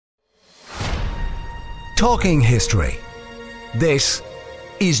Talking history. This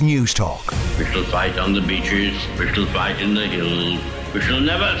is News Talk. We shall fight on the beaches, we shall fight in the hills, we shall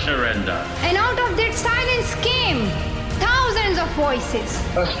never surrender. And out of that silence came thousands of voices.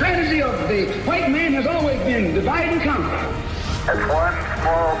 The strategy of the white man has always been divide and conquer. It's one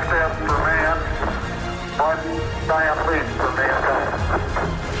small step for man, one giant leap for mankind.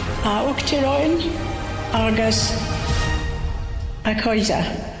 Uachtaráin agus a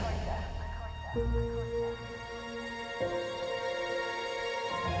coisa.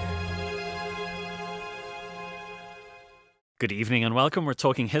 Good evening and welcome. We're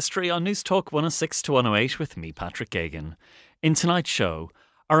talking history on News Talk 106 to 108 with me, Patrick Gagan. In tonight's show,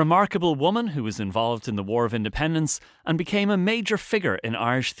 a remarkable woman who was involved in the War of Independence and became a major figure in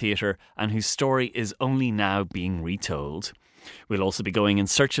Irish theatre and whose story is only now being retold. We'll also be going in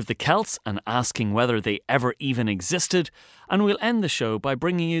search of the Celts and asking whether they ever even existed. And we'll end the show by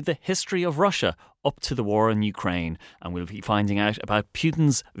bringing you the history of Russia up to the war in Ukraine. And we'll be finding out about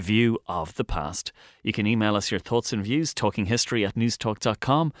Putin's view of the past. You can email us your thoughts and views,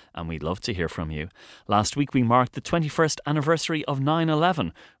 talkinghistory@newstalk.com, and we'd love to hear from you. Last week we marked the 21st anniversary of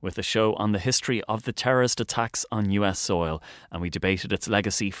 9/11 with a show on the history of the terrorist attacks on US soil, and we debated its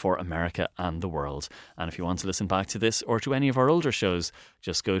legacy for America and the world. And if you want to listen back to this or to any of our older shows,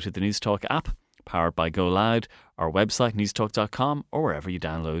 just go to the News Talk app, powered by Go Loud, our website newstalk.com, or wherever you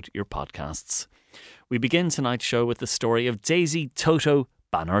download your podcasts. We begin tonight's show with the story of Daisy Toto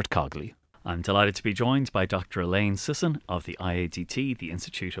Bannard-Cogley. I'm delighted to be joined by Dr. Elaine Sisson of the IADT, the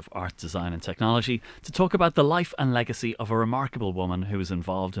Institute of Art, Design and Technology, to talk about the life and legacy of a remarkable woman who was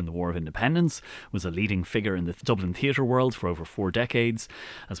involved in the War of Independence, was a leading figure in the Dublin theatre world for over 4 decades,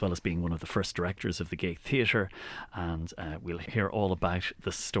 as well as being one of the first directors of the Gate Theatre. And we'll hear all about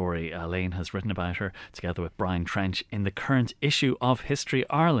the story. Elaine has written about her together with Brian Trench in the current issue of History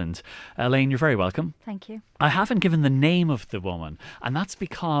Ireland. Elaine, you're very welcome. Thank you. I haven't given the name of the woman, and that's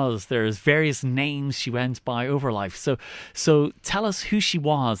because there's various names she went by over life. So tell us who she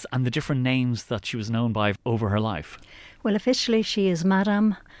was and the different names that she was known by over her life. Well, officially she is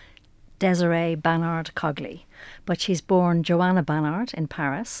Madame Desiree Bannard-Cogley, but she's born Joanna Bannard in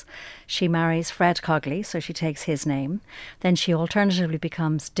Paris. She marries Fred Cogley, so she takes his name. Then she alternatively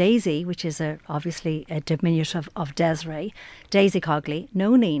becomes Daisy, which is obviously a diminutive of Desiree. Daisy Cogley,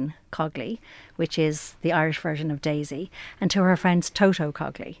 Nonine Cogley, which is the Irish version of Daisy, and to her friends Toto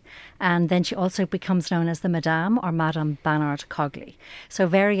Cogley. And then she also becomes known as the Madame or Madame Bannard-Cogley. So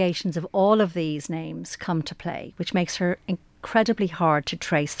variations of all of these names come to play, which makes her incredibly hard to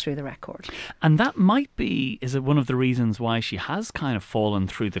trace through the record. And that might be, is it one of the reasons why she has kind of fallen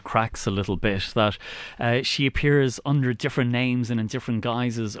through the cracks a little bit, that she appears under different names and in different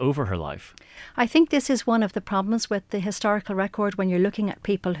guises over her life? I think this is one of the problems with the historical record when you're looking at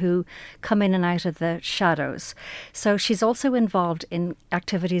people who come in and out of the shadows. So she's also involved in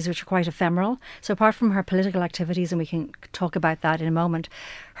activities which are quite ephemeral. So apart from her political activities, and we can talk about that in a moment,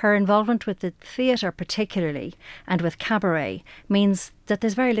 her involvement with the theatre particularly and with cabaret means that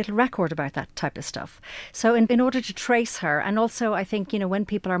there's very little record about that type of stuff. So in order to trace her, and also I think, when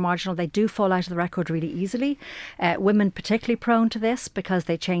people are marginal, they do fall out of the record really easily. Women particularly prone to this because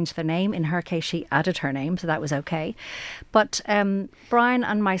they change their name. In her case, she added her name, so that was okay. But Brian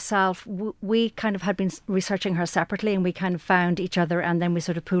and myself, we kind of had been researching her separately, and we kind of found each other, and then we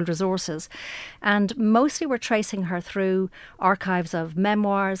sort of pooled resources. And mostly we're tracing her through archives of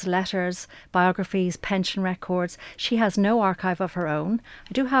memoirs, letters, biographies, pension records. She has no archive of her own.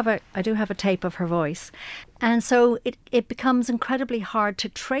 I do have a tape of her voice. And so it becomes incredibly hard to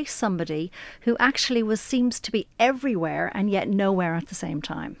trace somebody who actually seems to be everywhere and yet nowhere at the same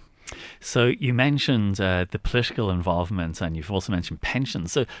time. So you mentioned the political involvement, and you've also mentioned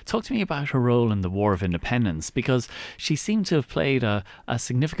pensions. So talk to me about her role in the War of Independence, because she seemed to have played a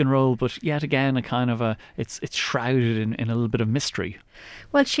significant role, but yet again it's shrouded in a little bit of mystery.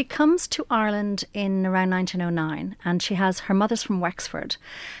 Well, she comes to Ireland in around 1909, and her mother's from Wexford,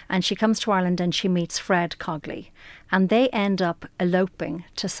 and she comes to Ireland and she meets Fred Cogley, and they end up eloping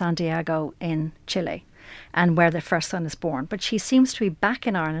to Santiago in Chile, and where their first son is born. But she seems to be back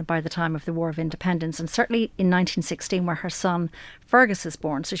in Ireland by the time of the War of Independence, and certainly in 1916 where her son Fergus is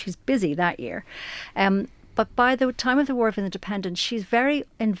born, so she's busy that year. But by the time of the War of Independence, she's very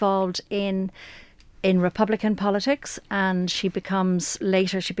involved in Republican politics, and she becomes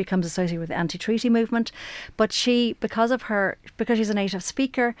associated with the anti-treaty movement. But because she's a native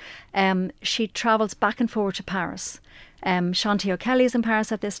speaker, she travels back and forward to Paris. Shanti O'Kelly is in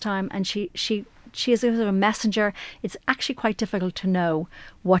Paris at this time, and she is a sort of a messenger. It's actually quite difficult to know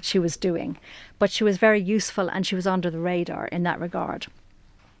what she was doing, but she was very useful and she was under the radar in that regard.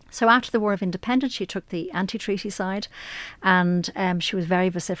 So after the War of Independence, she took the anti-treaty side, and she was very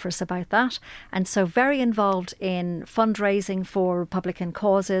vociferous about that. And so very involved in fundraising for Republican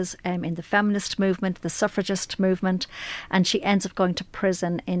causes, in the feminist movement, the suffragist movement. And she ends up going to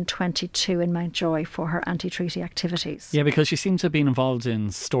prison in 22 in Mountjoy for her anti-treaty activities. Yeah, because she seemed to have been involved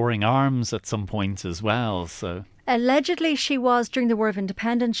in storing arms at some point as well. So allegedly, she was during the War of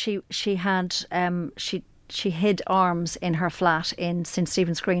Independence. She hid arms in her flat in St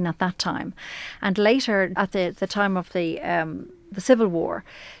Stephen's Green at that time, and later at the time of the Civil War,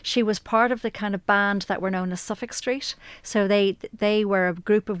 she was part of the kind of band that were known as Suffolk Street. So they were a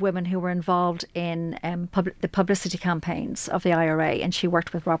group of women who were involved in the publicity campaigns of the IRA, and she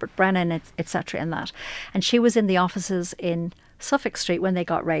worked with Robert Brennan, etc. in that, and she was in the offices in Suffolk Street when they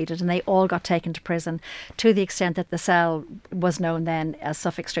got raided, and they all got taken to prison, to the extent that the cell was known then as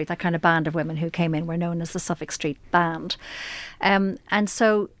Suffolk Street. That kind of band of women who came in were known as the Suffolk Street Band. And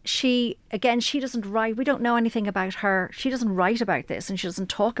so she doesn't write, we don't know anything about her. She doesn't write about this and she doesn't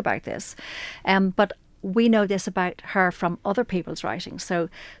talk about this. But we know this about her from other people's writing. So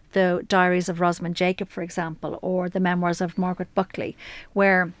the diaries of Rosamund Jacob, for example, or the memoirs of Margaret Buckley,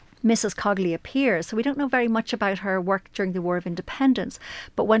 where Mrs. Cogley appears. So we don't know very much about her work during the War of Independence.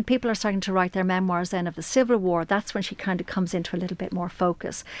 But when people are starting to write their memoirs then of the Civil War, that's when she kind of comes into a little bit more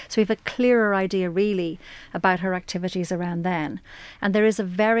focus. So we have a clearer idea really about her activities around then. And there is a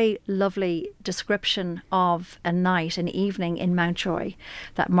very lovely description of a night, an evening in Mountjoy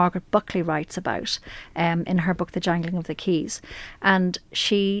that Margaret Buckley writes about in her book, The Jangling of the Keys. And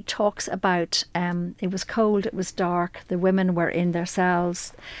she talks about it was cold, it was dark, the women were in their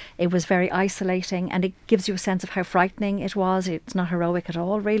cells. It was very isolating, and it gives you a sense of how frightening it was. It's not heroic at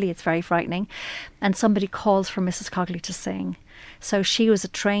all, really. It's very frightening. And somebody calls for Mrs. Cogley to sing. So she was a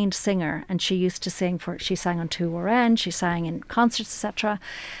trained singer, and she used to sing she sang on Two War End, she sang in concerts, etc.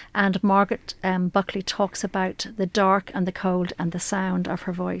 And Margaret Buckley talks about the dark and the cold and the sound of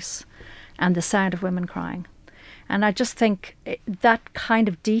her voice and the sound of women crying. And I just think that kind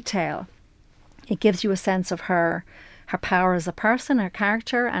of detail, it gives you a sense of her power as a person, her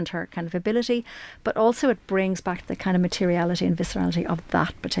character and her kind of ability, but also it brings back the kind of materiality and viscerality of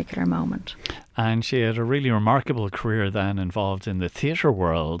that particular moment. And she had a really remarkable career then, involved in the theatre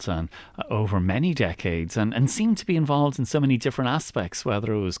world and over many decades, and seemed to be involved in so many different aspects,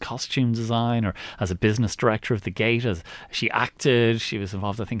 whether it was costume design or as a business director of the Gate. As she acted, she was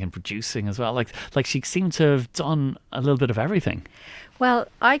involved, I think, in producing as well. Like she seemed to have done a little bit of everything. Well,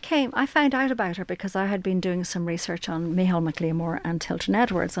 I found out about her because I had been doing some research on Micheál Mac Liammóir and Tilton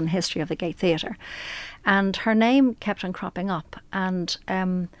Edwards on the history of the Gate Theatre. And her name kept on cropping up. And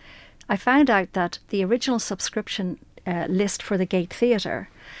I found out that the original subscription list for the Gate Theatre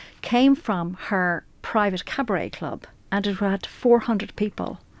came from her private cabaret club. And it had 400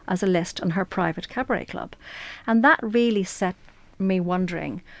 people as a list on her private cabaret club. And that really set me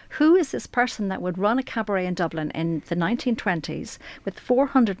wondering, who is this person that would run a cabaret in Dublin in the 1920s with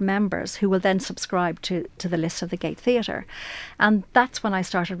 400 members who will then subscribe to the list of the Gate Theatre? And that's when I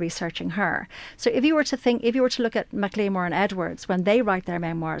started researching her. So if you were to look at Mac Liammóir and Edwards, when they write their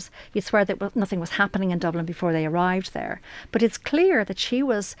memoirs, you'd swear that nothing was happening in Dublin before they arrived there. But it's clear that she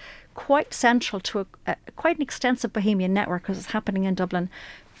was quite central to quite an extensive bohemian network that was happening in Dublin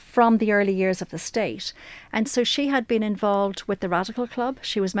from the early years of the state. And so she had been involved with the Radical Club.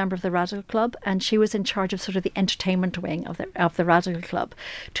 She was a member of the Radical Club, and she was in charge of sort of the entertainment wing of the Radical Club,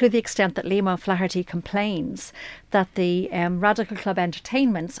 to the extent that Liam O'Flaherty complains that the Radical Club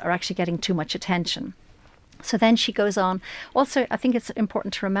entertainments are actually getting too much attention. So then she goes on. Also, I think it's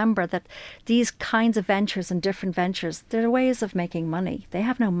important to remember that these kinds of ventures and different ventures, they're ways of making money. They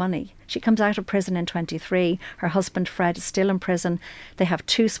have no money. She comes out of prison in 23. Her husband, Fred, is still in prison. They have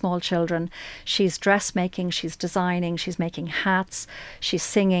 2 small children. She's dressmaking, she's designing, she's making hats, she's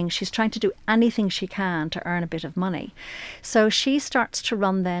singing. She's trying to do anything she can to earn a bit of money. So she starts to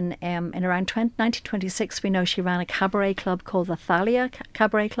run then, in around 1926, we know she ran a cabaret club called the Thalia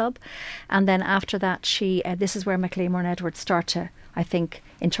Cabaret Club. And then after that, this is where Mac Liammóir and Edwards start to, I think,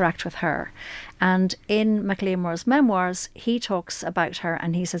 interact with her. And in Mac Liammóir's memoirs, he talks about her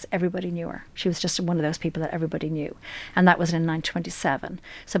and he says everybody knew her. She was just one of those people that everybody knew. And that was in 1927.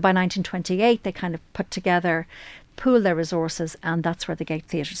 So by 1928, they kind of pool their resources, and that's where the Gate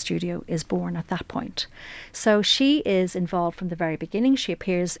Theatre Studio is born at that point. So she is involved from the very beginning. She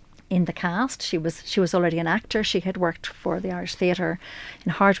appears in the cast. She was already an actor. She had worked for the Irish Theatre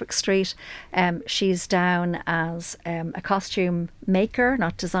in Hardwicke Street. She's down as a costume maker,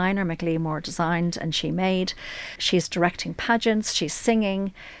 not designer. Mac Liammóir designed and she made. She's directing pageants. She's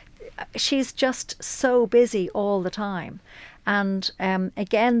singing. She's just so busy all the time. And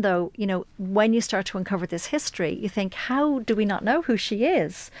again, though, you know, when you start to uncover this history, you think, how do we not know who she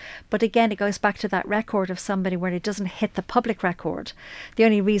is? But again, it goes back to that record of somebody where it doesn't hit the public record. The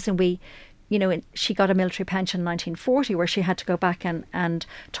only reason she got a military pension in 1940, where she had to go back and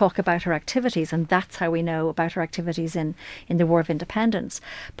talk about her activities, and that's how we know about her activities in the War of Independence.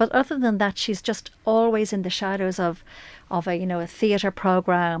 But other than that, she's just always in the shadows of a theatre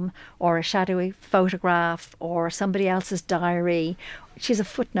programme, or a shadowy photograph, or somebody else's diary. She's a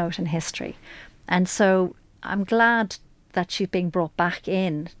footnote in history. And so I'm glad that she's being brought back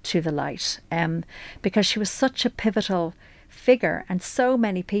in to the light, because she was such a pivotal figure, and so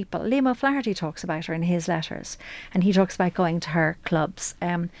many people. Liam O'Flaherty talks about her in his letters, and he talks about going to her clubs.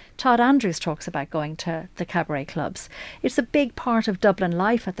 Todd Andrews talks about going to the cabaret clubs. It's a big part of Dublin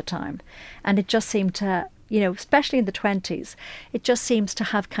life at the time, and it just seemed to, especially in the 20s, it just seems to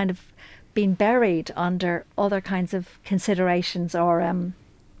have kind of been buried under other kinds of considerations or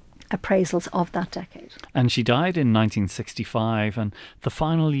appraisals of that decade. And she died in 1965, and the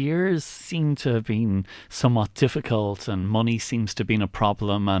final years seem to have been somewhat difficult, and money seems to have been a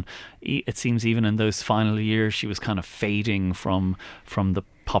problem, and it seems even in those final years she was kind of fading from the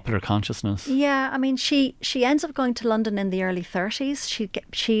popular consciousness. Yeah, I mean, she ends up going to London in the early 30s.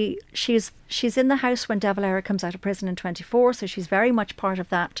 She's in the house when De Valera comes out of prison in 24, so she's very much part of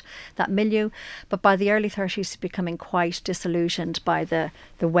that milieu. But by the early 30s, she's becoming quite disillusioned by the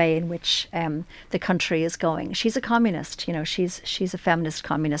way in which the country is going. She's a communist, she's a feminist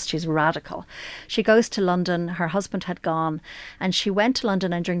communist. She's radical. She goes to London. Her husband had gone, and she went to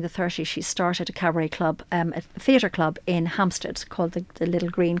London. And during the 30s, she started a cabaret club, a theatre club in Hampstead called the Little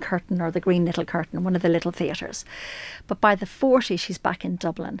Green Curtain, or the Green Little Curtain, one of the little theatres. But by the 40s, she's back in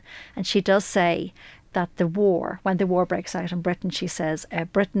Dublin, and she does say that when the war breaks out in Britain, she says,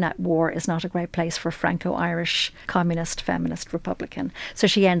 Britain at war is not a great place for Franco-Irish, communist, feminist, Republican. So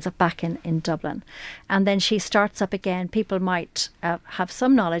she ends up back in Dublin. And then she starts up again. People might have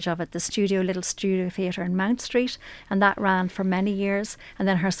some knowledge of it, the little studio theatre in Mount Street, and that ran for many years. And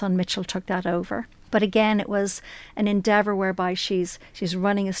then her son Mitchell took that over. But again, it was an endeavour whereby she's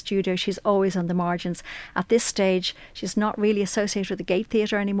running a studio. She's always on the margins. At this stage, she's not really associated with the Gate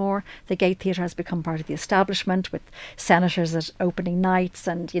Theatre anymore. The Gate Theatre has become part of the establishment, with senators at opening nights,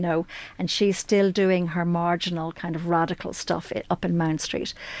 and she's still doing her marginal kind of radical stuff up in Mount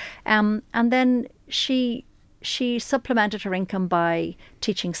Street. And then she supplemented her income by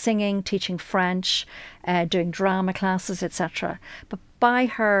teaching singing, teaching French, doing drama classes, etc. But by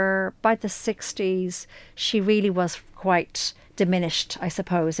the 60s, she really was quite diminished, I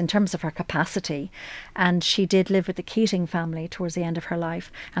suppose, in terms of her capacity. And she did live with the Keating family towards the end of her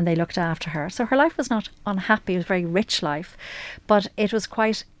life, and they looked after her. So her life was not unhappy. It was a very rich life, but it was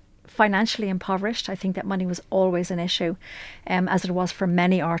quite financially impoverished. I think that money was always an issue, as it was for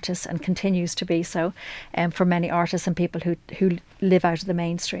many artists, and continues to be so for many artists and people who live out of the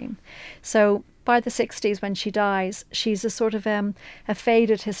mainstream. So by the 60s, when she dies, she's a sort of a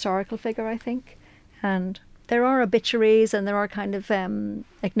faded historical figure, I think. And there are obituaries and there are kind of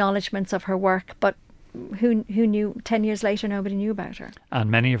acknowledgements of her work, but who knew 10 years later? Nobody knew about her.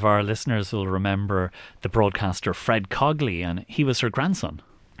 And many of our listeners will remember the broadcaster Fred Cogley, and he was her grandson.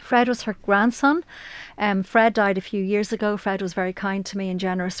 Fred was her grandson. Fred died a few years ago. Fred was very kind to me and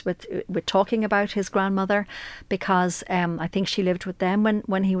generous with talking about his grandmother, because I think she lived with them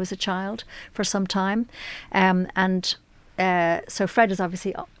when he was a child for some time. So Fred is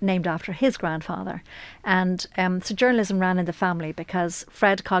obviously named after his grandfather. And so journalism ran in the family, because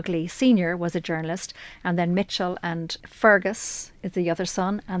Fred Cogley Sr. was a journalist, and then Mitchell and Fergus is the other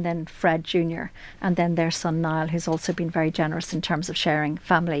son, and then Fred Jr., and then their son Niall, who's also been very generous in terms of sharing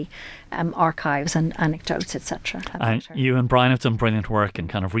family archives and anecdotes, etc. And you and Brian have done brilliant work in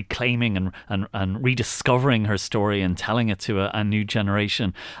kind of reclaiming and rediscovering her story and telling it to a new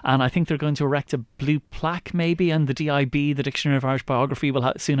generation. And I think they're going to erect a blue plaque maybe, and the DIB, the Dictionary of Irish Biography,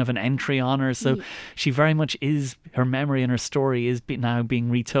 will soon have an entry on her. So she very much is, her memory and her story is now being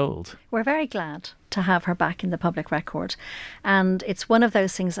retold. We're very glad to have her back in the public record. And it's one of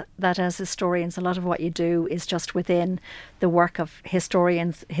those things that as historians, a lot of what you do is just within the work of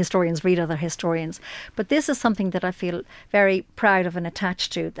historians. Historians read other historians. But this is something that I feel very proud of and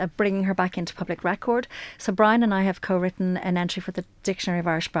attached to, bringing her back into public record. So Brian and I have co-written an entry for the Dictionary of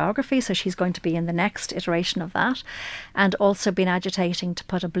Irish Biography, so she's going to be in the next iteration of that, and also been agitating to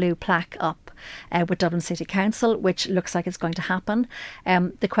put a blue plaque up with Dublin City Council, which looks like it's going to happen.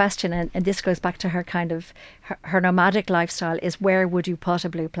 The question, and this goes back to her her kind of her nomadic lifestyle is where would you put a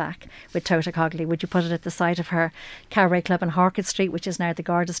blue plaque with Toto Cogley? Would you put it at the site of her cabaret club in Harcourt Street, which is now the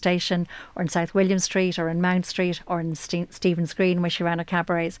Garda Station, or in South William Street, or in Mount Street, or in Stephen's Green, where she ran her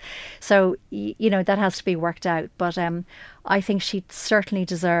cabarets? So, that has to be worked out. But I think she certainly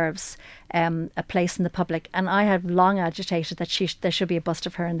deserves a place in the public. And I have long agitated that there should be a bust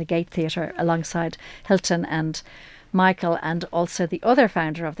of her in the Gate Theatre alongside Hilton and Michael, and also the other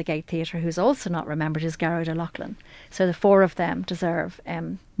founder of the Gate Theatre, who's also not remembered, is Garrod O'Loughlin. So the four of them deserve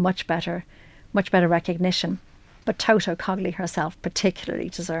much better recognition. But Toto Cogley herself particularly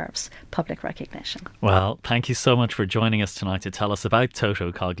deserves public recognition. Well, thank you so much for joining us tonight to tell us about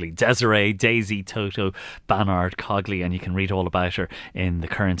Toto Cogley. Desiree Daisy Toto Bannard Cogley, and you can read all about her in the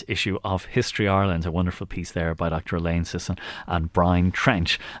current issue of History Ireland, a wonderful piece there by Dr. Elaine Sisson and Brian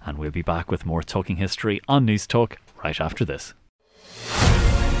Trench. And we'll be back with more Talking History on News Talk right after this.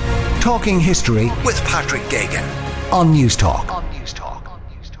 Talking History with Patrick Geoghegan on News Talk.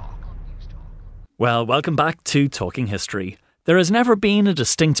 Well, welcome back to Talking History. There has never been a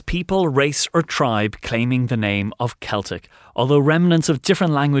distinct people, race or tribe claiming the name of Celtic, although remnants of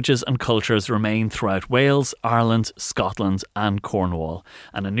different languages and cultures remain throughout Wales, Ireland, Scotland and Cornwall.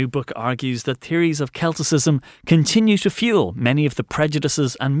 And a new book argues that theories of Celticism continue to fuel many of the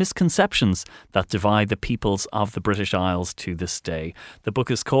prejudices and misconceptions that divide the peoples of the British Isles to this day. The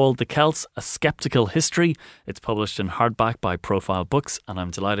book is called The Celts, A Sceptical History. It's published in hardback by Profile Books, and I'm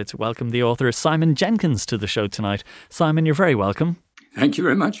delighted to welcome the author Simon Jenkins to the show tonight. Simon, you're very welcome. Thank you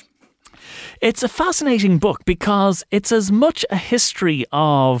very much. It's a fascinating book because it's as much a history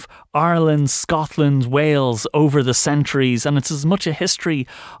of Ireland, Scotland, Wales over the centuries, and it's as much a history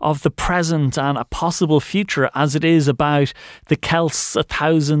of the present and a possible future as it is about the Celts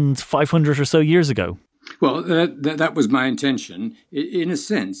 1,500 or so years ago. Well, that was my intention. In a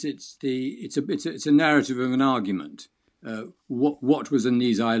sense, it's a narrative of an argument. What was in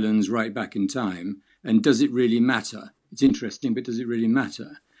these islands right back in time, and does it really matter? It's interesting, but does it really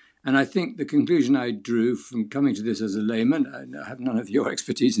matter? And I think the conclusion I drew from coming to this as a layman, I have none of your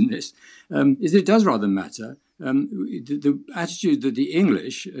expertise in this, is that it does rather matter. The attitude that the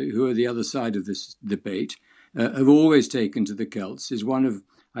English, who are the other side of this debate, have always taken to the Celts is one of,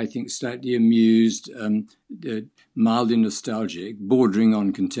 I think, slightly amused, mildly nostalgic, bordering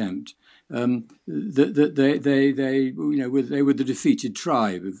on contempt. They were the defeated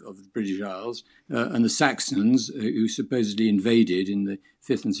tribe of the British Isles, and the Saxons, who supposedly invaded in the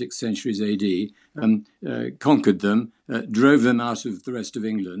 5th and 6th centuries AD, conquered them, drove them out of the rest of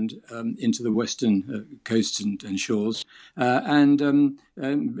England into the western coasts and shores, and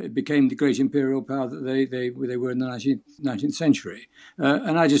became the great imperial power that they were in the 19th century.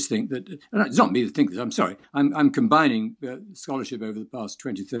 And I just think that, and it's not me that think this, I'm sorry, I'm combining scholarship over the past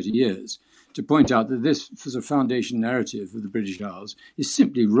 20, 30 years to point out that this as a foundation narrative of the British Isles is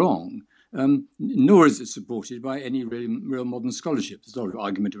simply wrong. Nor is it supported by any real modern scholarship. There's a lot of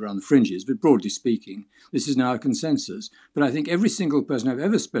argument around the fringes, but broadly speaking, this is now a consensus. But I think every single person I've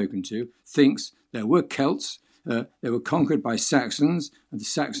ever spoken to thinks there were Celts, they were conquered by Saxons, and the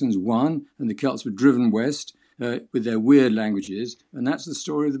Saxons won, and the Celts were driven west with their weird languages, and that's the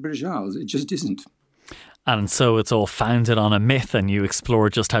story of the British Isles. It just isn't. And so it's all founded on a myth, and you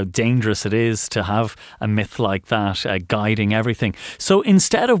explore just how dangerous it is to have a myth like that guiding everything. So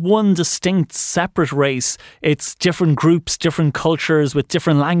instead of one distinct separate race, it's different groups, different cultures with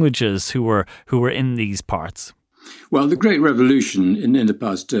different languages who were in these parts. Well, the great revolution in the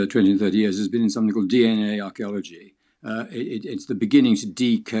past 20 and 30 years has been in something called DNA archaeology. It's the beginning to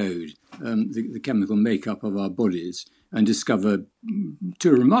decode the chemical makeup of our bodies and discover, to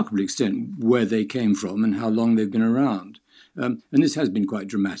a remarkable extent, where they came from and how long they've been around. And this has been quite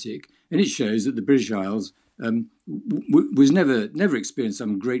dramatic. And it shows that the British Isles was never experienced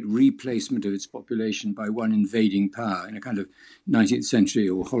some great replacement of its population by one invading power in a kind of 19th century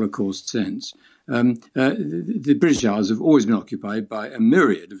or Holocaust sense. The British Isles have always been occupied by a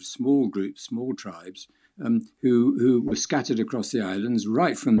myriad of small groups, small tribes, who were scattered across the islands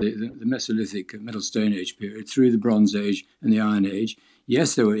right from the Mesolithic Middle Stone Age period through the Bronze Age and the Iron Age.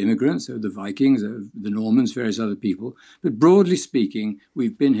 Yes, there were immigrants, there were the Vikings, there were the Normans, various other people. But broadly speaking,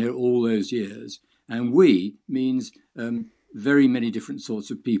 we've been here all those years. And we means very many different sorts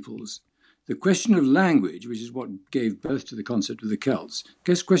of peoples. The question of language, which is what gave birth to the concept of the Celts,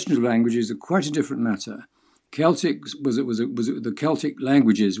 the question of language is quite a different matter. The Celtic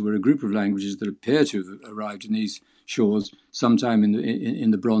languages were a group of languages that appear to have arrived in these shores sometime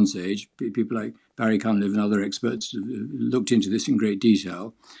in the Bronze Age. People like Barry Cunliffe and other experts looked into this in great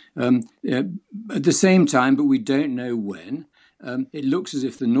detail. At the same time, but we don't know when, It looks as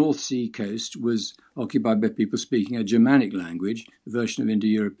if the North Sea coast was occupied by people speaking a Germanic language, a version of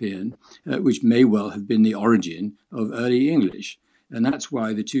Indo-European, which may well have been the origin of early English. And that's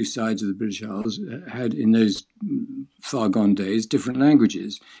why the two sides of the British Isles had, in those far gone days, different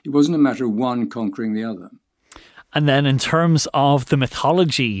languages. It wasn't a matter of one conquering the other. And then in terms of the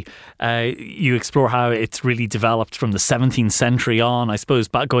mythology, you explore how it's really developed from the 17th century on, I suppose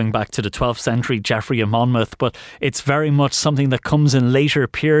going back to the 12th century, Geoffrey of Monmouth, but it's very much something that comes in later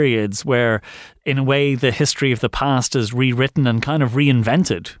periods where, in a way, the history of the past is rewritten and kind of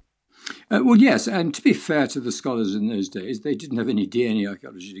reinvented. Well, yes, and to be fair to the scholars in those days, they didn't have any DNA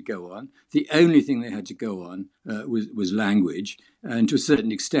archaeology to go on. The only thing they had to go on was language, and to a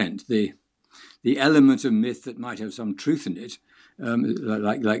certain extent, the element of myth that might have some truth in it,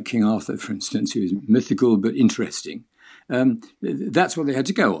 like King Arthur, for instance, who is mythical but interesting. That's what they had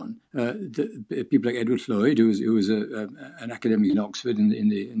to go on. People like Edward Floyd, who was an academic in Oxford in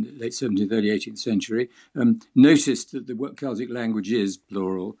the late 17th, early 18th century, noticed that the Celtic languages,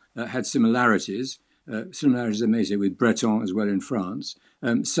 plural, had similarities. Similarities, I may say, with Breton as well in France.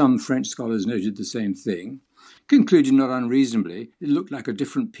 Some French scholars noted the same thing, concluded not unreasonably it looked like a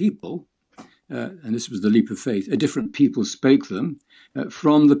different people. And this was the leap of faith, a different people spoke them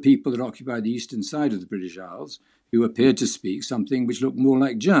from the people that occupied the eastern side of the British Isles, who appeared to speak something which looked more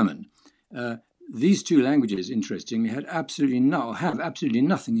like German. These two languages, interestingly, have absolutely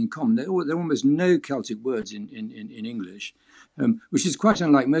nothing in common. There are almost no Celtic words in English, which is quite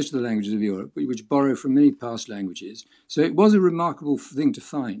unlike most of the languages of Europe, which borrow from many past languages. So it was a remarkable thing to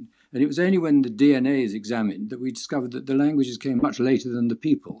find. And it was only when the DNA is examined that we discovered that the languages came much later than the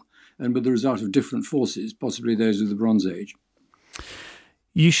people, and were the result of different forces, possibly those of the Bronze Age.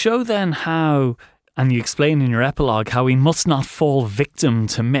 You show then how, and you explain in your epilogue, how we must not fall victim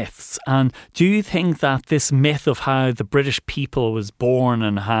to myths. And do you think that this myth of how the British people was born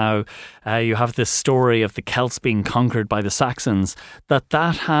and how you have this story of the Celts being conquered by the Saxons, that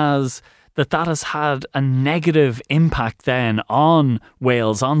has had a negative impact then on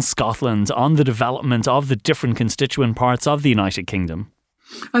Wales, on Scotland, on the development of the different constituent parts of the United Kingdom?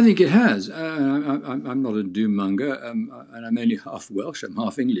 I think it has. I'm not a doom monger, and I'm only half Welsh, I'm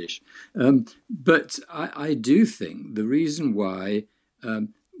half English. But I do think the reason why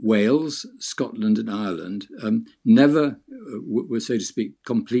Wales, Scotland and Ireland never were, so to speak,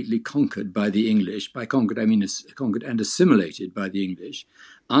 completely conquered by the English. By conquered, I mean conquered and assimilated by the English,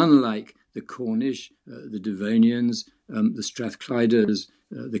 unlike the Cornish, the Devonians, the Strathclyders,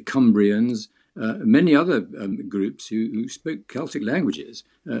 the Cumbrians, many other groups who spoke Celtic languages,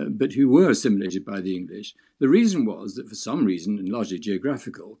 but who were assimilated by the English. The reason was that for some reason, and largely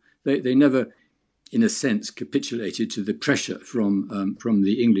geographical, they never, in a sense, capitulated to the pressure from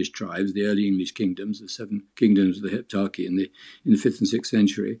the English tribes, the early English kingdoms, the seven kingdoms of the Heptarchy in the 5th and 6th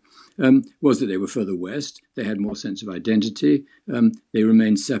century, was that they were further west, they had more sense of identity, they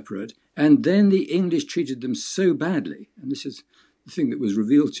remained separate, and then the English treated them so badly, and this is the thing that was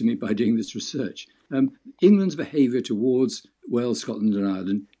revealed to me by doing this research. England's behaviour towards Wales, Scotland and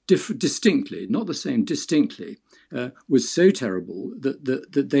Ireland distinctly, not the same, distinctly, was so terrible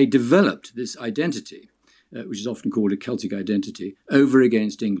that they developed this identity, which is often called a Celtic identity, over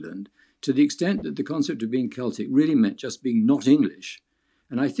against England, to the extent that the concept of being Celtic really meant just being not English.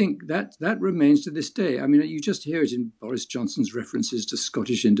 And I think that remains to this day. I mean, you just hear it in Boris Johnson's references to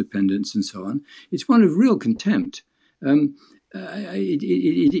Scottish independence and so on. It's one of real contempt.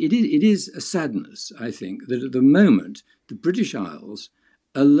 It is a sadness, I think, that at the moment the British Isles,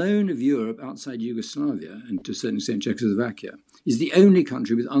 alone of Europe outside Yugoslavia and to a certain extent Czechoslovakia, is the only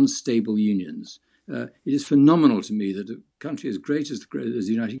country with unstable unions. It is phenomenal to me that a country as great as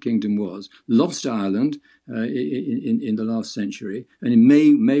the United Kingdom was, lost Ireland in the last century, and it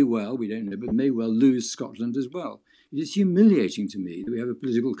may well, we don't know, but may well lose Scotland as well. It is humiliating to me that we have a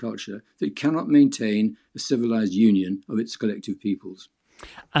political culture that cannot maintain a civilized union of its collective peoples.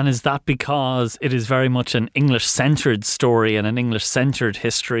 And is that because it is very much an English-centred story and an English-centred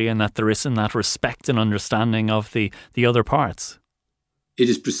history, and that there isn't that respect and understanding of the other parts? It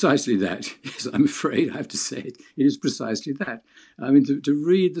is precisely that. Yes, I'm afraid I have to say it. It is precisely that. I mean, to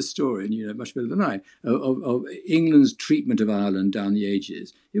read the story, and you know much better than I, of England's treatment of Ireland down the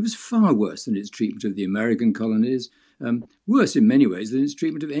ages, it was far worse than its treatment of the American colonies, worse in many ways than its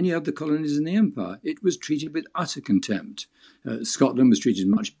treatment of any other colonies in the empire. It was treated with utter contempt. Scotland was treated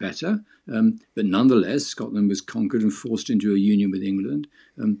much better, but nonetheless, Scotland was conquered and forced into a union with England.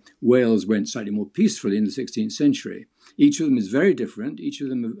 Wales went slightly more peacefully in the 16th century. Each of them is very different. Each of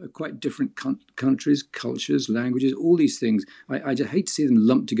them are quite different countries, cultures, languages, all these things. I hate to see them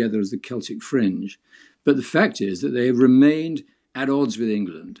lumped together as the Celtic fringe. But the fact is that they have remained at odds with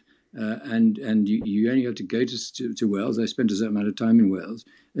England. And you only have to go to Wales. I spent a certain amount of time in Wales,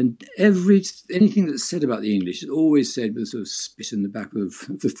 and anything that's said about the English is always said with a sort of spit in the back of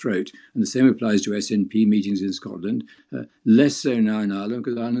the throat. And the same applies to SNP meetings in Scotland. Less so now in Ireland,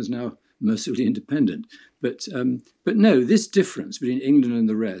 because Ireland is now mercifully independent. But no, this difference between England and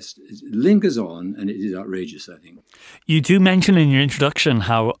the rest lingers on, and it is outrageous, I think. You do mention in your introduction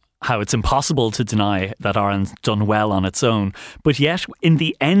how it's impossible to deny that Ireland's done well on its own. But yet, in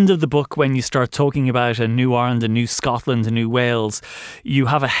the end of the book, when you start talking about a new Ireland, a new Scotland, a new Wales, you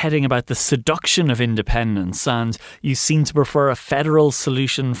have a heading about the seduction of independence, and you seem to prefer a federal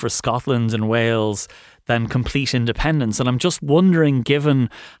solution for Scotland and Wales than complete independence. And I'm just wondering, given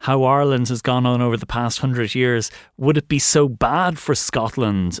how Ireland has gone on over the past 100 years, would it be so bad for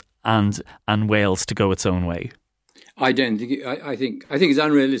Scotland and Wales to go its own way? I don't think. I think it's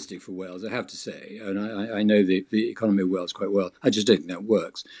unrealistic for Wales, I have to say, and I know the economy of Wales quite well. I just don't think that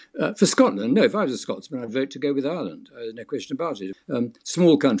works. For Scotland, no. If I was a Scotsman, I'd vote to go with Ireland. No question about it.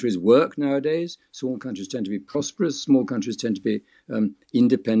 Small countries work nowadays. Small countries tend to be prosperous. Small countries tend to be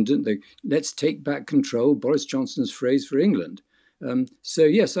independent. Let's take back control. Boris Johnson's phrase for England. So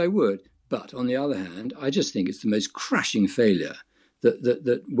yes, I would. But on the other hand, I just think it's the most crashing failure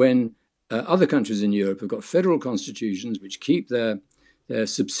that when other countries in Europe have got federal constitutions which keep their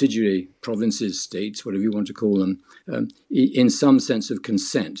subsidiary provinces, states, whatever you want to call them, in some sense of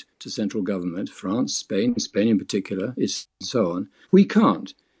consent to central government. France, Spain in particular, and so on. We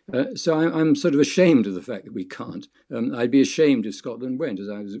can't. So I'm sort of ashamed of the fact that we can't. I'd be ashamed if Scotland went, as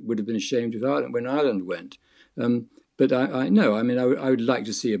I would have been ashamed when Ireland went. But I would like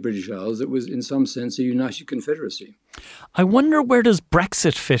to see a British Isles that was in some sense a united confederacy. I wonder, where does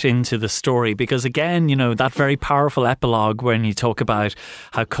Brexit fit into the story? Because again, that very powerful epilogue when you talk about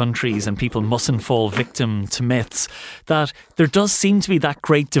how countries and people mustn't fall victim to myths, that there does seem to be that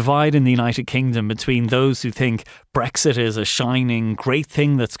great divide in the United Kingdom between those who think Brexit is a shining, great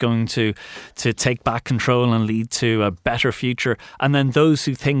thing that's going to take back control and lead to a better future, and then those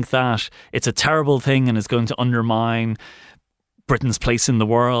who think that it's a terrible thing and is going to undermine Britain's place in the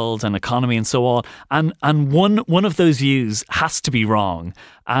world and economy and so on. And one of those views has to be wrong.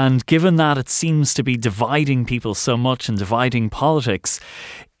 And given that it seems to be dividing people so much and dividing politics,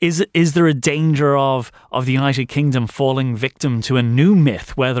 is there a danger of the United Kingdom falling victim to a new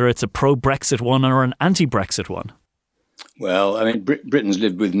myth, whether it's a pro-Brexit one or an anti-Brexit one? Well, I mean, Britain's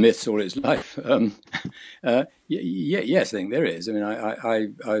lived with myths all its life. Yes, I think there is. I mean,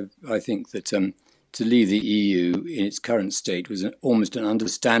 I think that to leave the EU in its current state was almost an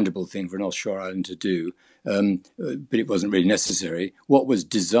understandable thing for an offshore island to do, but it wasn't really necessary. What was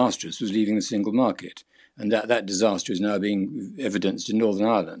disastrous was leaving the single market, and that disaster is now being evidenced in Northern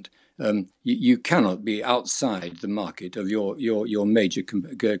Ireland. You cannot be outside the market of your major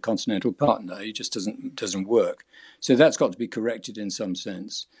continental partner. It just doesn't work. So that's got to be corrected in some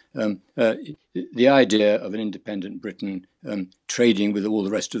sense. The idea of an independent Britain trading with all the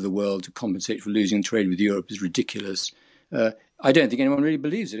rest of the world to compensate for losing trade with Europe is ridiculous. I don't think anyone really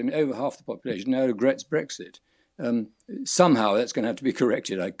believes it. I mean, over half the population now regrets Brexit. Somehow that's going to have to be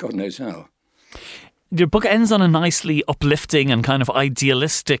corrected. God knows how. Your book ends on a nicely uplifting and kind of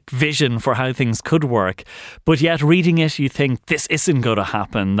idealistic vision for how things could work. But yet reading it, you think this isn't going to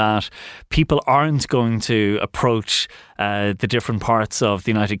happen, that people aren't going to approach the different parts of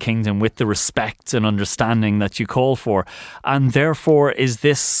the United Kingdom with the respect and understanding that you call for. And therefore, is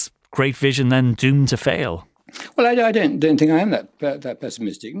this great vision then doomed to fail? Well, I don't think I am that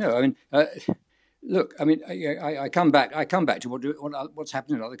pessimistic. No, I mean... Look, I mean, I come back to what's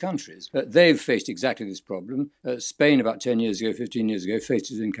happened in other countries. They've faced exactly this problem. Spain, about 10 years ago, 15 years ago,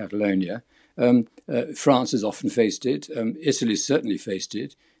 faced it in Catalonia. France has often faced it. Italy certainly faced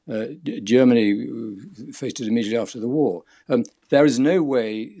it. Germany faced it immediately after the war. There is no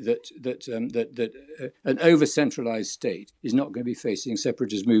way that an over-centralised state is not going to be facing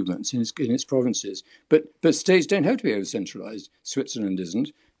separatist movements in its provinces. But states don't have to be over-centralised. Switzerland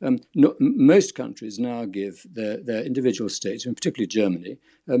isn't. Most countries now give their individual states, and particularly Germany,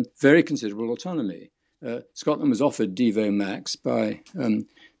 very considerable autonomy. Scotland was offered Devo Max by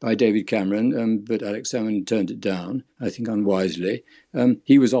David Cameron, but Alex Salmond turned it down, I think unwisely.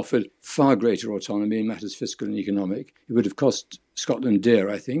 He was offered far greater autonomy in matters fiscal and economic. It would have cost Scotland dear,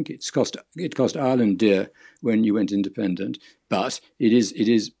 I think. It cost Ireland dear when you went independent. But it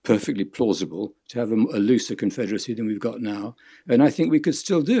is perfectly plausible to have a looser confederacy than we've got now. And I think we could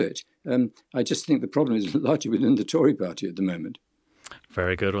still do it. I just think the problem is largely within the Tory party at the moment.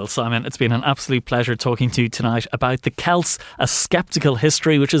 Very good. Well, Simon, it's been an absolute pleasure talking to you tonight about the Celts, a sceptical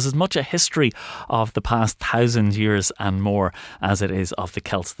history, which is as much a history of the past 1,000 years and more as it is of the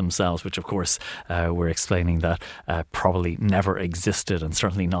Celts themselves, which, of course, we're explaining that probably never existed, and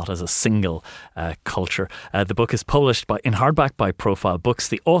certainly not as a single culture. The book is published in hardback by Profile Books.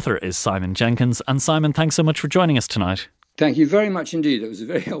 The author is Simon Jenkins. And Simon, thanks so much for joining us tonight. Thank you very much indeed. It was a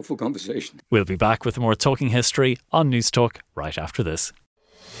very helpful conversation. We'll be back with more Talking History on News Talk right after this.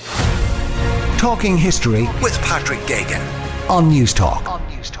 Talking History with Patrick Geoghegan on News Talk.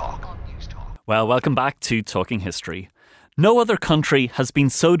 Well, welcome back to Talking History. No other country has been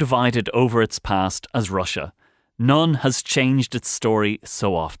so divided over its past as Russia. None has changed its story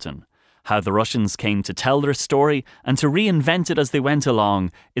so often. How the Russians came to tell their story and to reinvent it as they went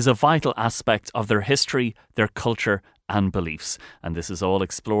along is a vital aspect of their history, their culture and beliefs. And this is all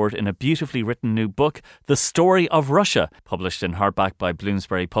explored in a beautifully written new book, The Story of Russia, published in hardback by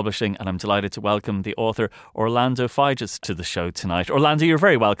Bloomsbury Publishing. And I'm delighted to welcome the author, Orlando Figes, to the show tonight. Orlando, you're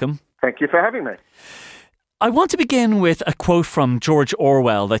very welcome. Thank you for having me. I want to begin with a quote from George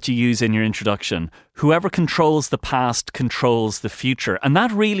Orwell that you use in your introduction. Whoever controls the past controls the future. And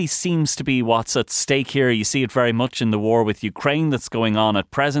that really seems to be what's at stake here. You see it very much in the war with Ukraine that's going on at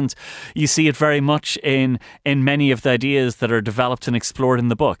present. You see it very much in many of the ideas that are developed and explored in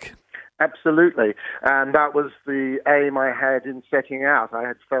the book. Absolutely. And that was the aim I had in setting out. I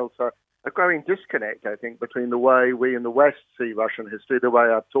had felt a growing disconnect, I think, between the way we in the West see Russian history, the way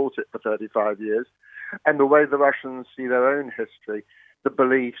I've taught it for 35 years, and the way the Russians see their own history, the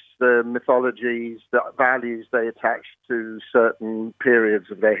beliefs, the mythologies, the values they attach to certain periods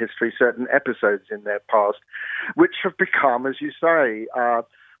of their history, certain episodes in their past, which have become, as you say,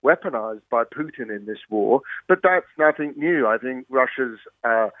 weaponized by Putin in this war. But that's nothing new. I think Russia's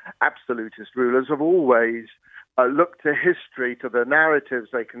absolutist rulers have always looked to history, to the narratives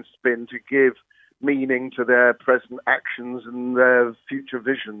they can spin to give meaning to their present actions and their future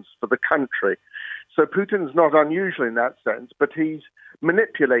visions for the country. So Putin's not unusual in that sense, but he's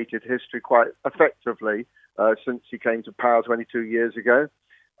manipulated history quite effectively since he came to power 22 years ago.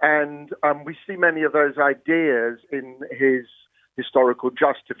 And we see many of those ideas in his historical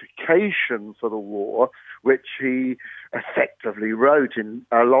justification for the war, which he effectively wrote in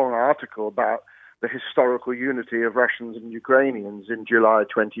a long article about the historical unity of Russians and Ukrainians in July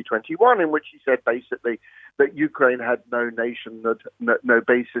 2021, in which he said basically that Ukraine had no nation, no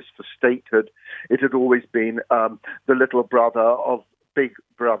basis for statehood. It had always been the little brother of big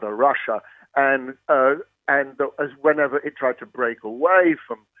brother Russia. And as whenever it tried to break away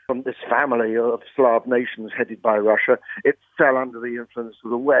from this family of Slav nations headed by Russia, it fell under the influence of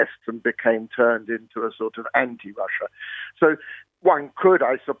the West and became turned into a sort of anti-Russia. So one could,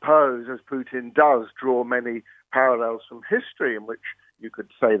 I suppose, as Putin does, draw many parallels from history in which you could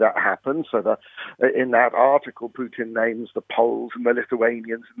say that happened. So in that article, Putin names the Poles and the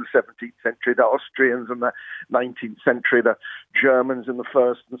Lithuanians in the 17th century, the Austrians in the 19th century, the Germans in the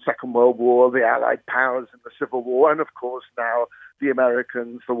First and Second World War, the Allied powers in the Civil War, and of course now the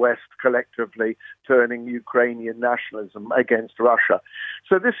Americans, the West collectively turning Ukrainian nationalism against Russia.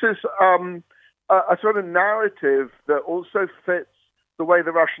 So this is a sort of narrative that also fits the way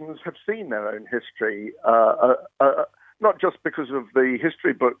the Russians have seen their own history, not just because of the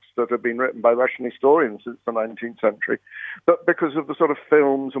history books that have been written by Russian historians since the 19th century, but because of the sort of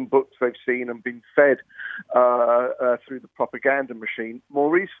films and books they've seen and been fed through the propaganda machine more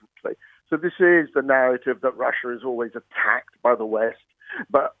recently. So this is the narrative that Russia is always attacked by the West,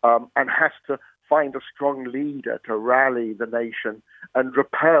 but and has to find a strong leader to rally the nation and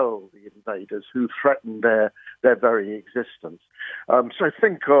repel the invaders who threaten their very existence. So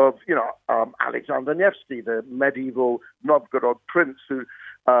think of, Alexander Nevsky, the medieval Novgorod prince who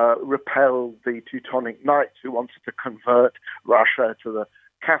repelled the Teutonic Knights who wanted to convert Russia to the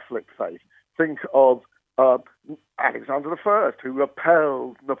Catholic faith. Think of Alexander I, who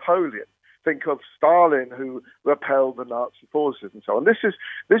repelled Napoleon. Think of Stalin, who repelled the Nazi forces, and so on. This is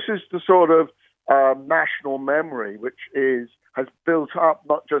the sort of national memory which has built up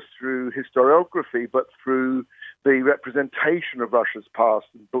not just through historiography but through the representation of Russia's past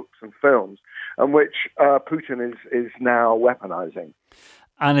in books and films, and which Putin is now weaponizing.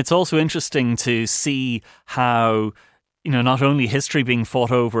 And it's also interesting to see how not only history being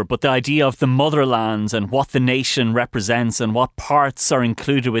fought over, but the idea of the motherland and what the nation represents and what parts are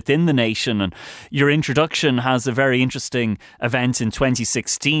included within the nation. And your introduction has a very interesting event in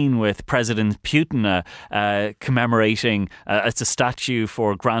 2016 with President Putin commemorating, it's a statue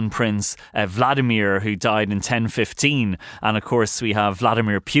for Grand Prince Vladimir, who died in 1015. And of course, we have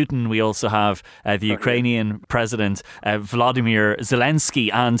Vladimir Putin. We also have the Ukrainian President Vladimir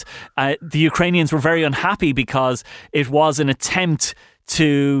Zelensky. And the Ukrainians were very unhappy because it was an attempt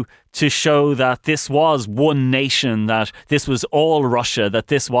to show that this was one nation, that this was all Russia, that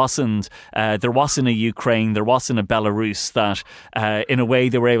this wasn't, there wasn't a Ukraine, there wasn't a Belarus, that in a way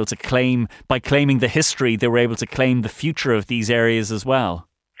they were able to claim, by claiming the history, they were able to claim the future of these areas as well.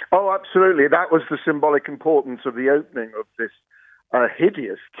 Oh, absolutely. That was the symbolic importance of the opening of this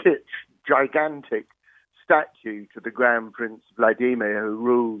hideous, kitsch, gigantic statue to the Grand Prince Vladimir, who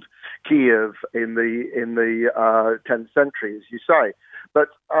ruled Kiev in the 10th century, as you say. But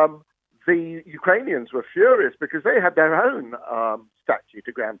the Ukrainians were furious because they had their own statue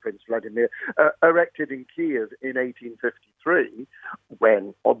to Grand Prince Vladimir erected in Kiev in 1853,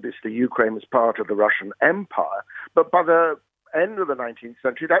 when obviously Ukraine was part of the Russian Empire. But by the end of the 19th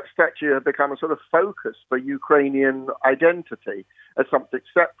century, that statue had become a sort of focus for Ukrainian identity as something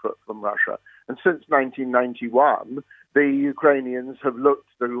separate from Russia. And since 1991, the Ukrainians have looked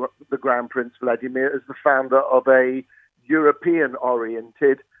to the Grand Prince Vladimir as the founder of a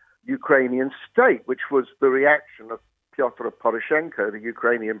European-oriented Ukrainian state, which was the reaction of Pyotr Poroshenko, the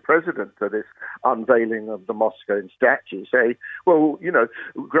Ukrainian president, to this unveiling of the Moscow statue, say, well,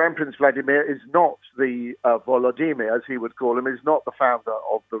 Grand Prince Vladimir is not the Volodymyr, as he would call him, is not the founder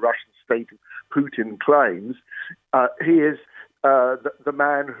of the Russian state Putin claims. He is the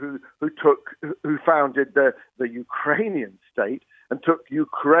man who founded the Ukrainian state and took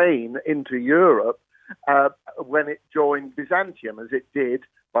Ukraine into Europe when it joined Byzantium, as it did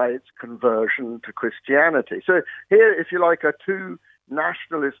by its conversion to Christianity. So here, if you like, are two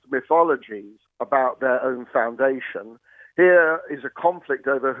nationalist mythologies about their own foundation. Here is a conflict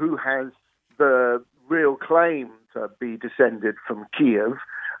over who has the real claim to be descended from Kiev,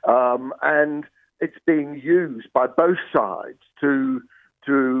 and it's being used by both sides to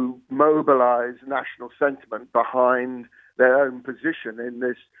mobilize national sentiment behind their own position in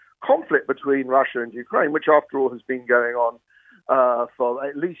this conflict between Russia and Ukraine, which after all has been going on for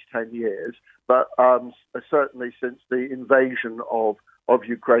at least 10 years, but certainly since the invasion of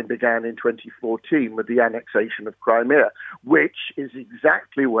Ukraine began in 2014 with the annexation of Crimea, which is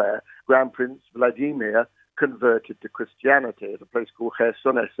exactly where Grand Prince Vladimir converted to Christianity at a place called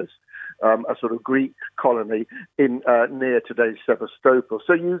Chersonesus, a sort of Greek colony in near today's Sevastopol.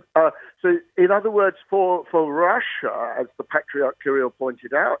 So in other words, for Russia, as the Patriarch Kirill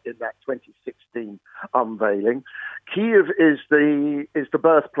pointed out in that 2016 unveiling, Kiev is the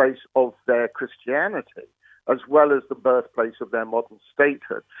birthplace of their Christianity, as well as the birthplace of their modern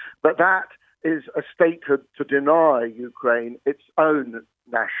statehood. But that is a statehood to deny Ukraine its own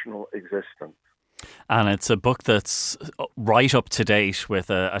national existence. And it's a book that's right up to date with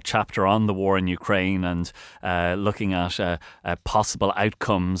a chapter on the war in Ukraine and looking at possible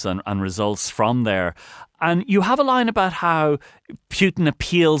outcomes and results from there. And you have a line about how Putin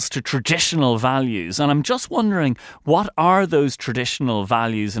appeals to traditional values. And I'm just wondering, what are those traditional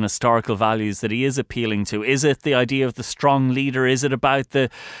values and historical values that he is appealing to? Is it the idea of the strong leader? Is it about the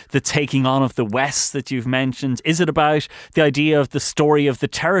taking on of the West that you've mentioned? Is it about the idea of the story of the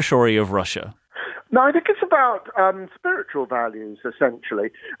territory of Russia? No, I think it's about spiritual values,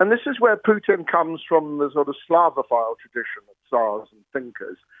 essentially. And this is where Putin comes from, the sort of Slavophile tradition of tsars and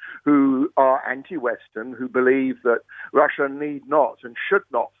thinkers who are anti-Western, who believe that Russia need not and should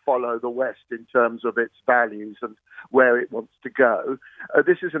not follow the West in terms of its values and where it wants to go.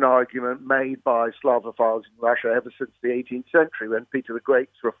 This is an argument made by Slavophiles in Russia ever since the 18th century, when Peter the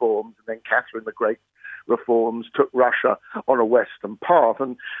Great's reforms and then Catherine the Great's reforms took Russia on a Western path.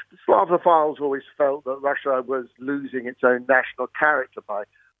 And the Slavophiles always felt that Russia was losing its own national character by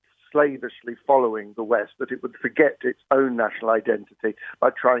slavishly following the West, that it would forget its own national identity by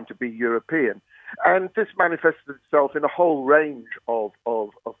trying to be European. And this manifested itself in a whole range of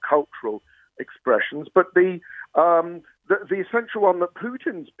cultural expressions. But the essential one that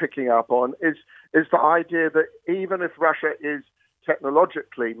Putin's picking up on is the idea that even if Russia is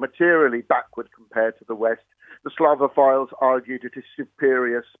technologically, materially backward compared to the West, the Slavophiles argued it is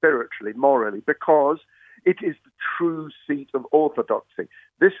superior spiritually, morally, because it is the true seat of orthodoxy.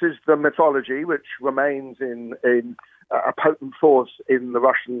 This is the mythology which remains in a potent force in the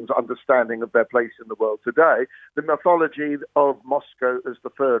Russians' understanding of their place in the world today, the mythology of Moscow as the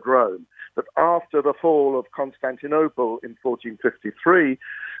Third Rome, that after the fall of Constantinople in 1453,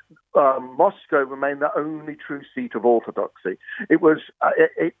 Moscow remained the only true seat of orthodoxy. This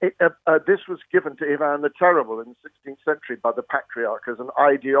was given to Ivan the Terrible in the 16th century by the Patriarch as an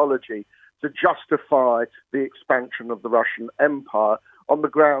ideology to justify the expansion of the Russian Empire on the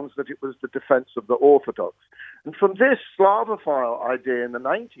grounds that it was the defense of the Orthodox. And from this Slavophile idea in the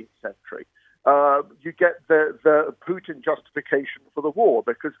 19th century, you get the Putin justification for the war,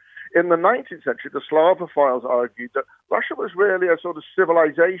 because in the 19th century, the Slavophiles argued that Russia was really a sort of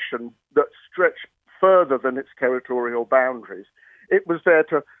civilization that stretched further than its territorial boundaries. It was there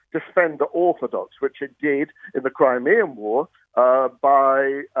to defend the Orthodox, which it did in the Crimean War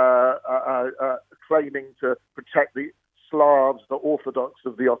by claiming to protect the Slavs, the Orthodox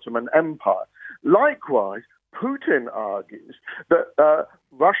of the Ottoman Empire. Likewise, Putin argues that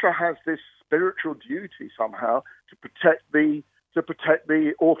Russia has this spiritual duty somehow to protect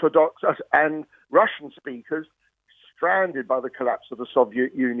the Orthodox and Russian speakers stranded by the collapse of the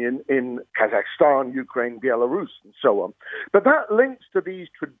Soviet Union in Kazakhstan, Ukraine, Belarus, and so on. But that links to these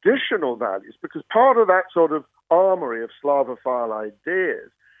traditional values, because part of that sort of armory of Slavophile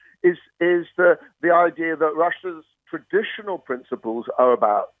ideas is the idea that Russia's traditional principles are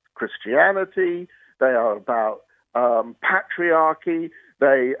about Christianity, they are about patriarchy,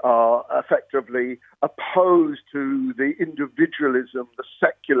 they are effectively opposed to the individualism, the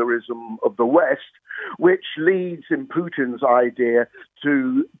secularism of the West, which leads in Putin's idea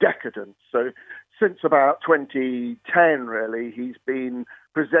to decadence. So since about 2010, really, he's been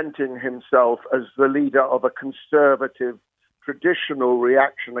presenting himself as the leader of a conservative, traditional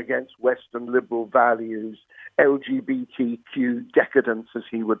reaction against Western liberal values, LGBTQ decadence, as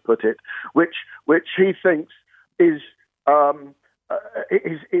he would put it, which he thinks is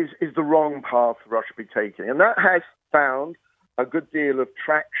the wrong path Russia be taking. And that has found a good deal of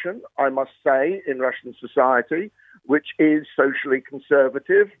traction, I must say, in Russian society, which is socially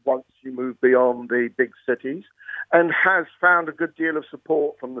conservative once you move beyond the big cities, and has found a good deal of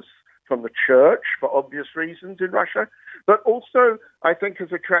support from the church for obvious reasons in Russia, but also, I think,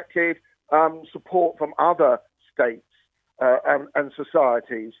 has attracted support from other states and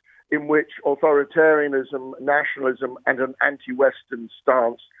societies in which authoritarianism, nationalism, and an anti-Western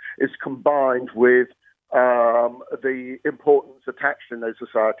stance is combined with the importance attached in those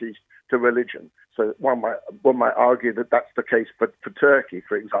societies to religion. So one might argue that that's the case for Turkey,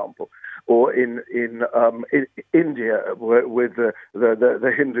 for example, or in India with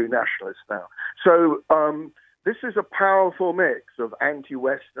the Hindu nationalists now. So this is a powerful mix of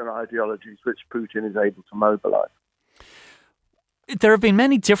anti-Western ideologies which Putin is able to mobilize. There have been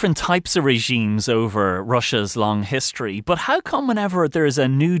many different types of regimes over Russia's long history, but how come whenever there's a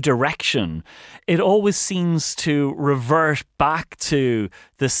new direction, it always seems to revert back to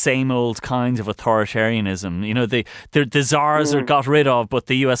the same old kind of authoritarianism? You know, the czars are got rid of, but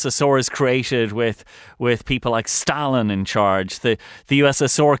the USSR is created with people like Stalin in charge. The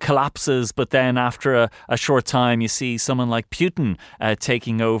USSR collapses, but then after a short time, you see someone like Putin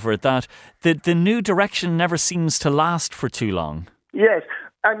taking over. That the new direction never seems to last for too long. Yes,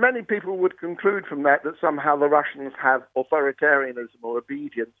 and many people would conclude from that somehow the Russians have authoritarianism or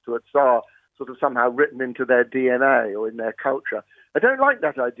obedience to a Tsar sort of somehow written into their DNA or in their culture. I don't like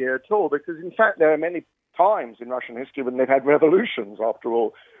that idea at all, because in fact there are many times in Russian history when they've had revolutions, after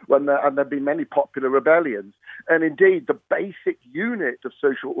all, and there have been many popular rebellions. And indeed, the basic unit of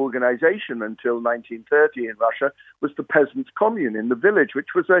social organization until 1930 in Russia was the peasants' commune in the village,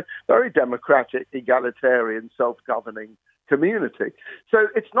 which was a very democratic, egalitarian, self-governing community. So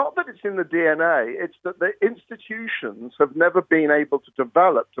it's not that it's in the DNA, it's that the institutions have never been able to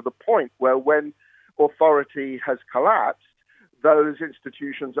develop to the point where when authority has collapsed, those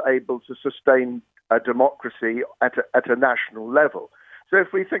institutions are able to sustain a democracy at a national level. So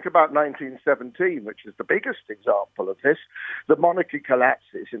if we think about 1917, which is the biggest example of this, the monarchy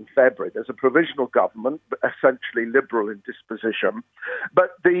collapses in February. There's a provisional government, essentially liberal in disposition,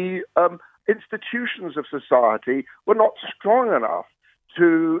 but the institutions of society were not strong enough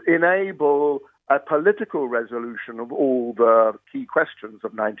to enable a political resolution of all the key questions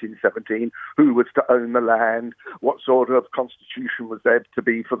of 1917. Who was to own the land? What sort of constitution was there to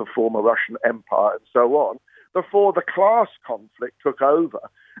be for the former Russian Empire, and so on, before the class conflict took over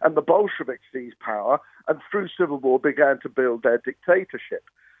and the Bolsheviks seized power and through civil war began to build their dictatorship.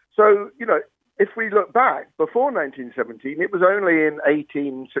 So, you know, if we look back, before 1917, it was only in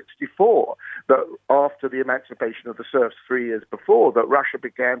 1864 that, after the emancipation of the serfs 3 years before, that Russia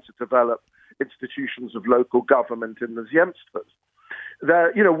began to develop institutions of local government in the Zemstvos.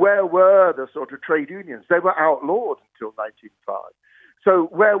 Where were the sort of trade unions? They were outlawed until 1905. So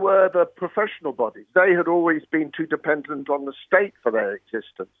where were the professional bodies? They had always been too dependent on the state for their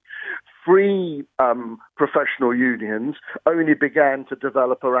existence. Free professional unions only began to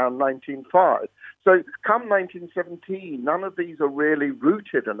develop around 1905. So come 1917, none of these are really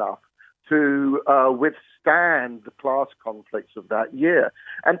rooted enough to withstand the class conflicts of that year.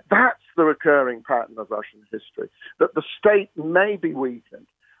 And that's the recurring pattern of Russian history, that the state may be weakened,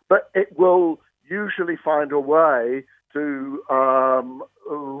 but it will usually find a way to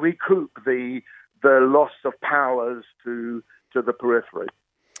recoup the loss of powers to the periphery.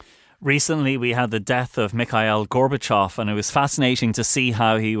 Recently, we had the death of Mikhail Gorbachev, and it was fascinating to see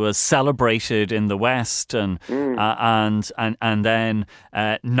how he was celebrated in the West and then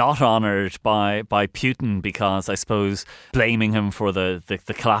not honoured by Putin, because I suppose blaming him for the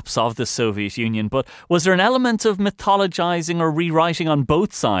collapse of the Soviet Union. But was there an element of mythologising or rewriting on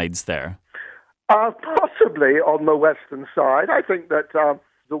both sides there? Possibly on the Western side. I think that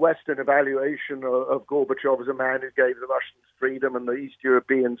the Western evaluation of Gorbachev as a man who gave the Russians freedom and the East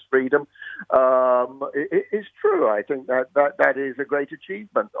Europeans freedom is true. I think that is a great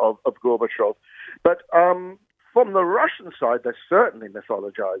achievement of Gorbachev. But from the Russian side, they're certainly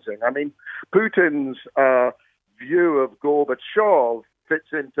mythologizing. I mean, Putin's view of Gorbachev fits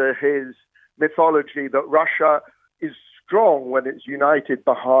into his mythology that Russia is strong when it's united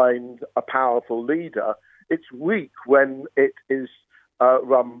behind a powerful leader. It's weak when it is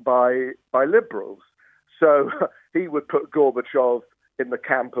run by liberals. So he would put Gorbachev in the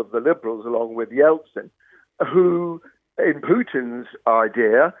camp of the liberals along with Yeltsin, who, in Putin's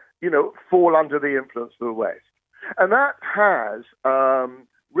idea, fall under the influence of the West. And that has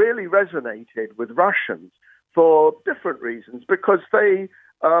really resonated with Russians for different reasons, because they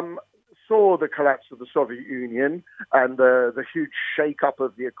saw the collapse of the Soviet Union and the huge shake-up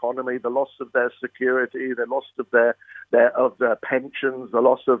of the economy, the loss of their security, the loss of their pensions, the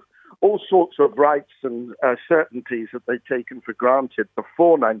loss of all sorts of rights and certainties that they'd taken for granted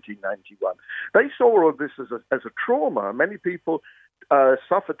before 1991. They saw all of this as a trauma. Many people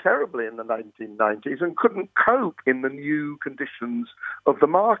suffered terribly in the 1990s and couldn't cope in the new conditions of the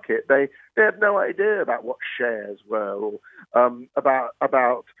market. They had no idea about what shares were, or about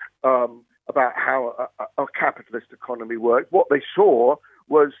how a capitalist economy worked. What they saw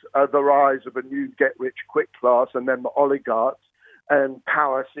was the rise of a new get-rich-quick class, and then the oligarchs, and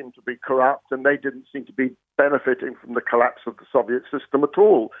power seemed to be corrupt, and they didn't seem to be benefiting from the collapse of the Soviet system at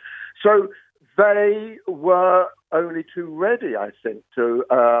all. So they were only too ready, I think, to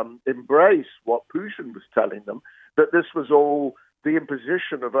embrace what Putin was telling them, that this was all the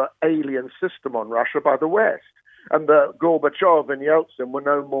imposition of an alien system on Russia by the West, and that Gorbachev and Yeltsin were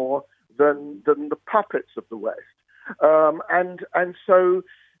no more than the puppets of the West. And so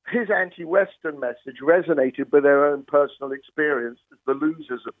his anti-Western message resonated with their own personal experience as the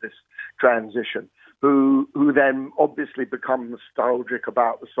losers of this transition, who then obviously become nostalgic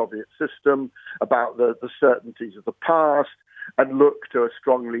about the Soviet system, about the certainties of the past, and look to a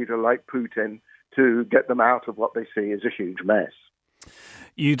strong leader like Putin to get them out of what they see as a huge mess.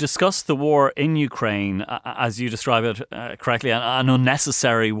 You discussed the war in Ukraine, as you describe it correctly, an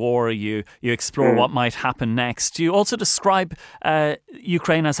unnecessary war. You explore what might happen next. You also describe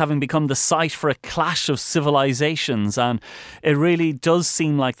Ukraine as having become the site for a clash of civilizations, and it really does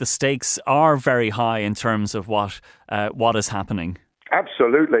seem like the stakes are very high in terms of what is happening.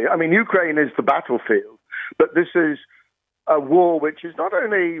 Absolutely. I mean, Ukraine is the battlefield, but this is a war which is not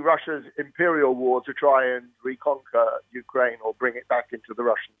only Russia's imperial war to try and reconquer Ukraine or bring it back into the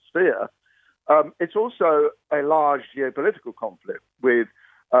Russian sphere. It's also a large geopolitical conflict, with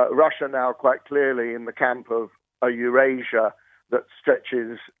Russia now quite clearly in the camp of a Eurasia that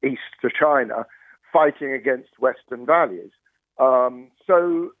stretches east to China, fighting against Western values.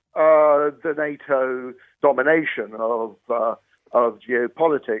 So the NATO domination of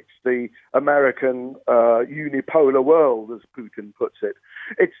geopolitics, the American unipolar world, as Putin puts it.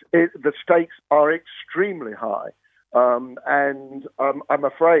 The stakes are extremely high. And I'm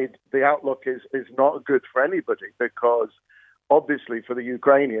afraid the outlook is not good for anybody, because obviously for the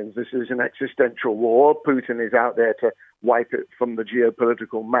Ukrainians, this is an existential war. Putin is out there to wipe it from the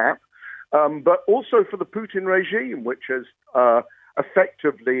geopolitical map. But also for the Putin regime, which has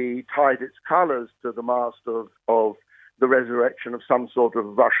effectively tied its colors to the mast of the resurrection of some sort of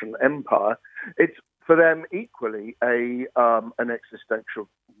Russian empire. It's for them equally an existential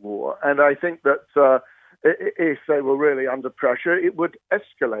war. And I think that if they were really under pressure, it would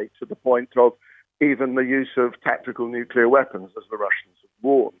escalate to the point of even the use of tactical nuclear weapons, as the Russians have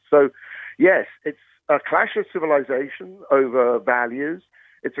warned. So, yes, it's a clash of civilization over values.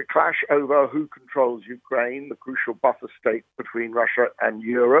 It's a clash over who controls Ukraine, the crucial buffer state between Russia and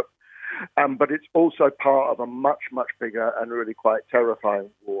Europe. But it's also part of a much, much bigger and really quite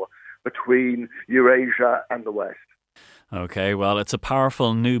terrifying war between Eurasia and the West. OK, well, it's a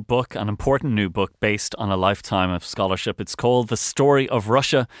powerful new book, an important new book based on a lifetime of scholarship. It's called The Story of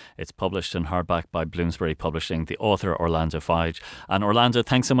Russia. It's published in hardback by Bloomsbury Publishing, the author Orlando Fige. And Orlando,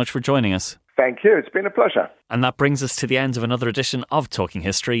 thanks so much for joining us. Thank you. It's been a pleasure. And that brings us to the end of another edition of Talking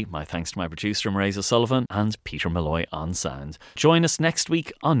History. My thanks to my producer, Mairead O'Sullivan, and Peter Malloy on sound. Join us next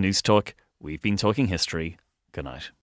week on News Talk. We've been talking history. Good night.